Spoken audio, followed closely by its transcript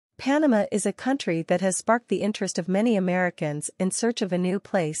Panama is a country that has sparked the interest of many Americans in search of a new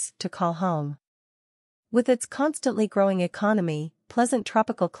place to call home. With its constantly growing economy, pleasant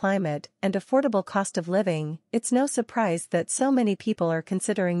tropical climate, and affordable cost of living, it's no surprise that so many people are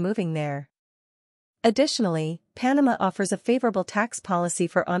considering moving there. Additionally, Panama offers a favorable tax policy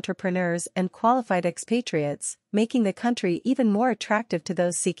for entrepreneurs and qualified expatriates, making the country even more attractive to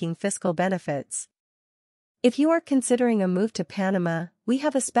those seeking fiscal benefits. If you are considering a move to Panama, we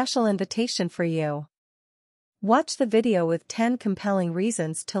have a special invitation for you. Watch the video with 10 compelling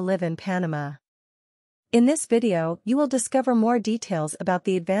reasons to live in Panama. In this video, you will discover more details about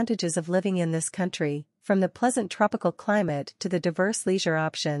the advantages of living in this country, from the pleasant tropical climate to the diverse leisure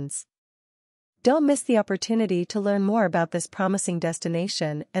options. Don't miss the opportunity to learn more about this promising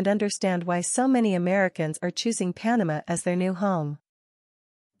destination and understand why so many Americans are choosing Panama as their new home.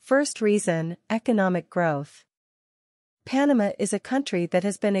 First reason, economic growth. Panama is a country that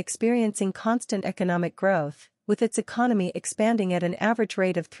has been experiencing constant economic growth, with its economy expanding at an average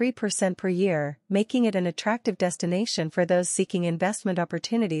rate of 3% per year, making it an attractive destination for those seeking investment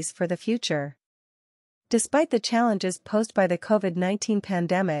opportunities for the future. Despite the challenges posed by the COVID-19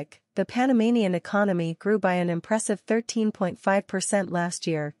 pandemic, the Panamanian economy grew by an impressive 13.5% last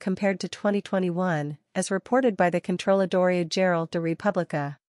year compared to 2021, as reported by the Controladoria General de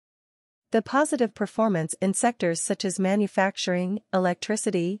República. The positive performance in sectors such as manufacturing,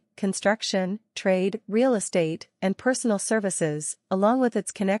 electricity, construction, trade, real estate, and personal services, along with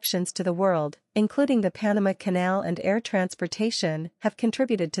its connections to the world, including the Panama Canal and air transportation, have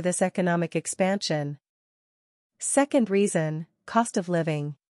contributed to this economic expansion. Second reason, cost of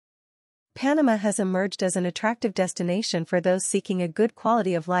living. Panama has emerged as an attractive destination for those seeking a good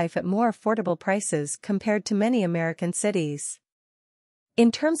quality of life at more affordable prices compared to many American cities. In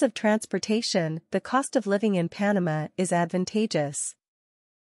terms of transportation, the cost of living in Panama is advantageous.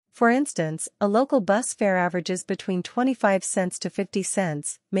 For instance, a local bus fare averages between 25 cents to 50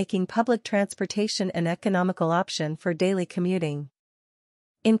 cents, making public transportation an economical option for daily commuting.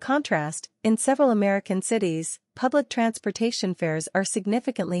 In contrast, in several American cities, public transportation fares are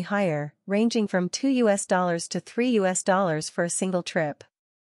significantly higher, ranging from $2 to $3 for a single trip.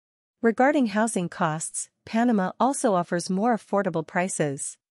 Regarding housing costs, Panama also offers more affordable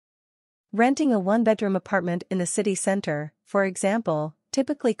prices. Renting a one-bedroom apartment in the city center, for example,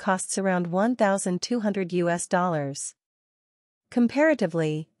 typically costs around $1,200.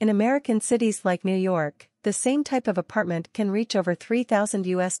 Comparatively, in American cities like New York, the same type of apartment can reach over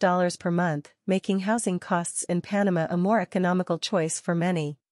 $3,000 per month, making housing costs in Panama a more economical choice for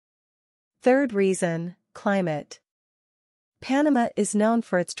many. Third reason, climate. Panama is known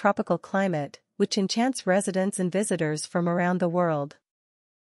for its tropical climate, which enchants residents and visitors from around the world.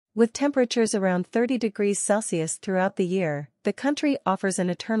 With temperatures around 30 degrees Celsius throughout the year, the country offers an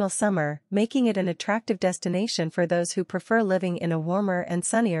eternal summer, making it an attractive destination for those who prefer living in a warmer and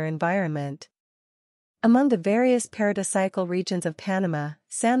sunnier environment. Among the various paradisiacal regions of Panama,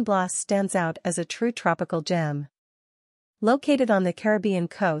 San Blas stands out as a true tropical gem. Located on the Caribbean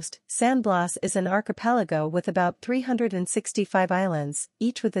coast, San Blas is an archipelago with about 365 islands,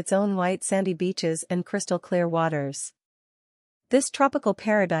 each with its own white sandy beaches and crystal-clear waters. This tropical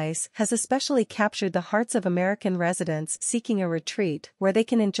paradise has especially captured the hearts of American residents seeking a retreat where they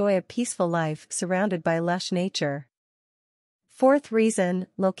can enjoy a peaceful life surrounded by lush nature. Fourth reason,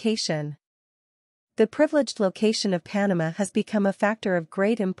 location. The privileged location of Panama has become a factor of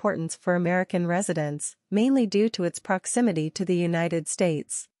great importance for American residents, mainly due to its proximity to the United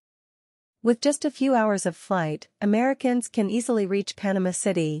States. With just a few hours of flight, Americans can easily reach Panama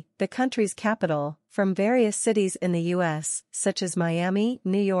City, the country's capital, from various cities in the U.S., such as Miami,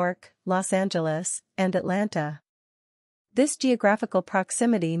 New York, Los Angeles, and Atlanta. This geographical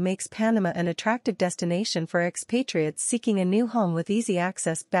proximity makes Panama an attractive destination for expatriates seeking a new home with easy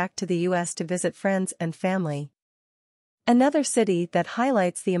access back to the U.S. to visit friends and family. Another city that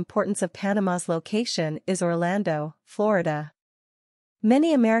highlights the importance of Panama's location is Orlando, Florida.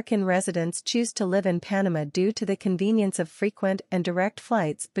 Many American residents choose to live in Panama due to the convenience of frequent and direct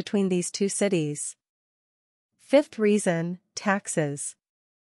flights between these two cities. Fifth reason, taxes.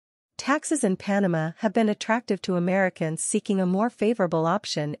 Taxes in Panama have been attractive to Americans seeking a more favorable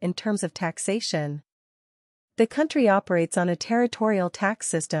option in terms of taxation. The country operates on a territorial tax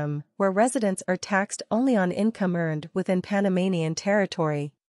system, where residents are taxed only on income earned within Panamanian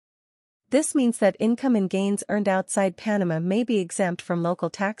territory. This means that income and gains earned outside Panama may be exempt from local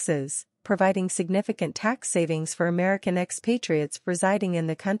taxes, providing significant tax savings for American expatriates residing in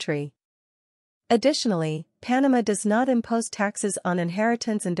the country. Additionally, Panama does not impose taxes on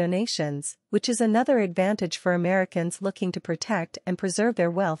inheritance and donations, which is another advantage for Americans looking to protect and preserve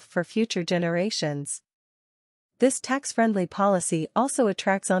their wealth for future generations. This tax-friendly policy also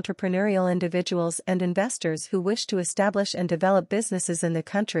attracts entrepreneurial individuals and investors who wish to establish and develop businesses in the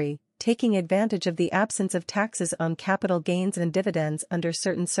country, taking advantage of the absence of taxes on capital gains and dividends under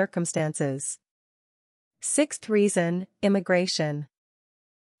certain circumstances. Sixth reason, immigration.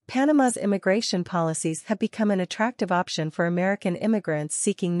 Panama's immigration policies have become an attractive option for American immigrants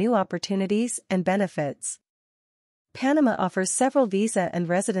seeking new opportunities and benefits. Panama offers several visa and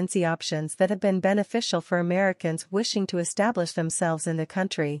residency options that have been beneficial for Americans wishing to establish themselves in the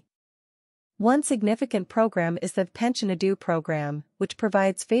country. One significant program is the pensionado program, which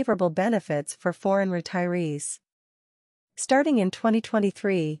provides favorable benefits for foreign retirees. Starting in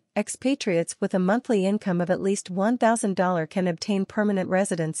 2023, expatriates with a monthly income of at least $1,000 can obtain permanent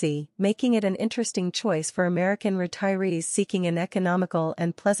residency, making it an interesting choice for American retirees seeking an economical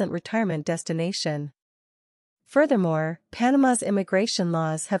and pleasant retirement destination. Furthermore, Panama's immigration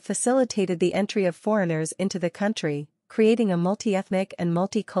laws have facilitated the entry of foreigners into the country, creating a multi-ethnic and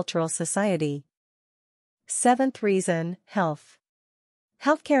multicultural society. Seventh reason, health.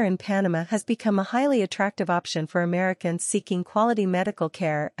 Healthcare in Panama has become a highly attractive option for Americans seeking quality medical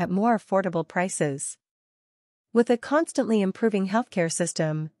care at more affordable prices. With a constantly improving healthcare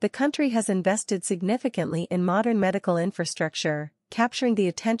system, the country has invested significantly in modern medical infrastructure, capturing the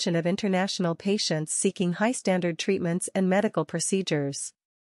attention of international patients seeking high-standard treatments and medical procedures.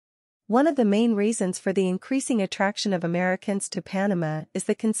 One of the main reasons for the increasing attraction of Americans to Panama is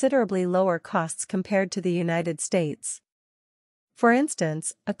the considerably lower costs compared to the United States. For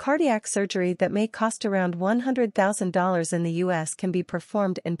instance, a cardiac surgery that may cost around $100,000 in the U.S. can be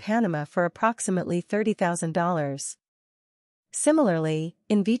performed in Panama for approximately $30,000. Similarly,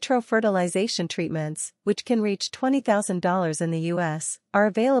 in vitro fertilization treatments, which can reach $20,000 in the U.S., are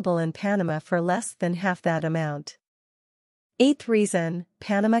available in Panama for less than half that amount. Eighth reason,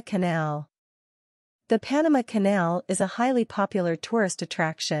 Panama Canal. The Panama Canal is a highly popular tourist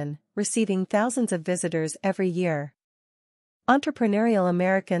attraction, receiving thousands of visitors every year. Entrepreneurial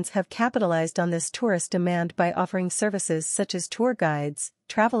Americans have capitalized on this tourist demand by offering services such as tour guides,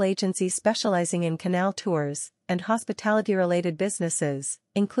 travel agencies specializing in canal tours, and hospitality-related businesses,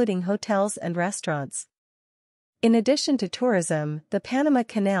 including hotels and restaurants. In addition to tourism, the Panama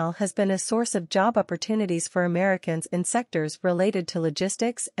Canal has been a source of job opportunities for Americans in sectors related to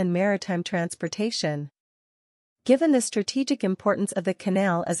logistics and maritime transportation. Given the strategic importance of the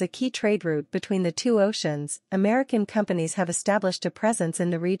canal as a key trade route between the two oceans, American companies have established a presence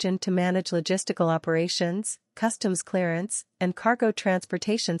in the region to manage logistical operations, customs clearance, and cargo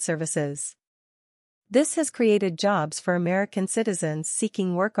transportation services. This has created jobs for American citizens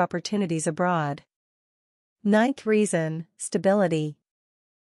seeking work opportunities abroad. Ninth reason, stability.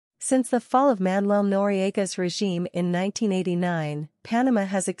 Since the fall of Manuel Noriega's regime in 1989, Panama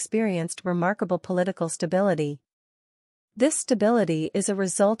has experienced remarkable political stability. This stability is a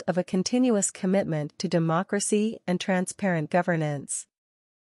result of a continuous commitment to democracy and transparent governance.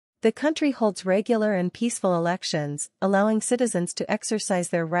 The country holds regular and peaceful elections, allowing citizens to exercise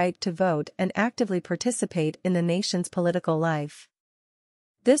their right to vote and actively participate in the nation's political life.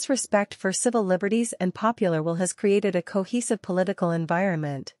 This respect for civil liberties and popular will has created a cohesive political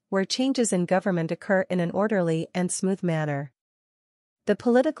environment, where changes in government occur in an orderly and smooth manner. The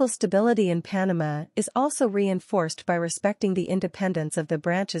political stability in Panama is also reinforced by respecting the independence of the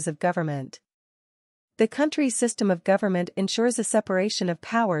branches of government. The country's system of government ensures a separation of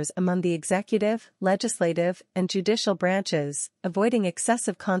powers among the executive, legislative, and judicial branches, avoiding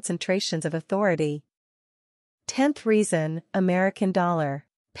excessive concentrations of authority. 10th reason, American dollar.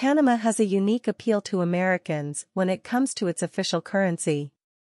 Panama has a unique appeal to Americans when it comes to its official currency.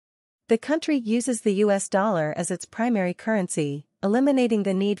 The country uses the U.S. dollar as its primary currency, eliminating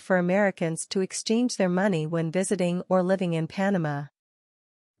the need for Americans to exchange their money when visiting or living in Panama.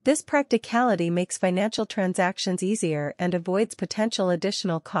 This practicality makes financial transactions easier and avoids potential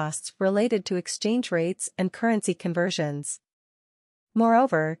additional costs related to exchange rates and currency conversions.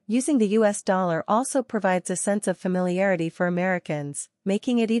 Moreover, using the U.S. dollar also provides a sense of familiarity for Americans,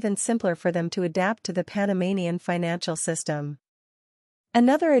 making it even simpler for them to adapt to the Panamanian financial system.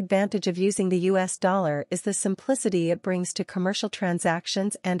 Another advantage of using the U.S. dollar is the simplicity it brings to commercial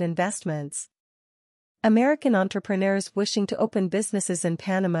transactions and investments. American entrepreneurs wishing to open businesses in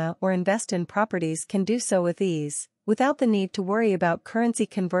Panama or invest in properties can do so with ease, without the need to worry about currency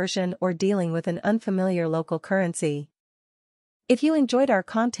conversion or dealing with an unfamiliar local currency. If you enjoyed our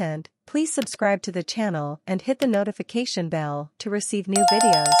content, please subscribe to the channel and hit the notification bell to receive new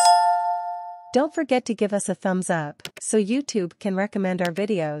videos. Don't forget to give us a thumbs up so YouTube can recommend our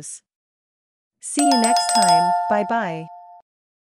videos. See you next time, bye bye.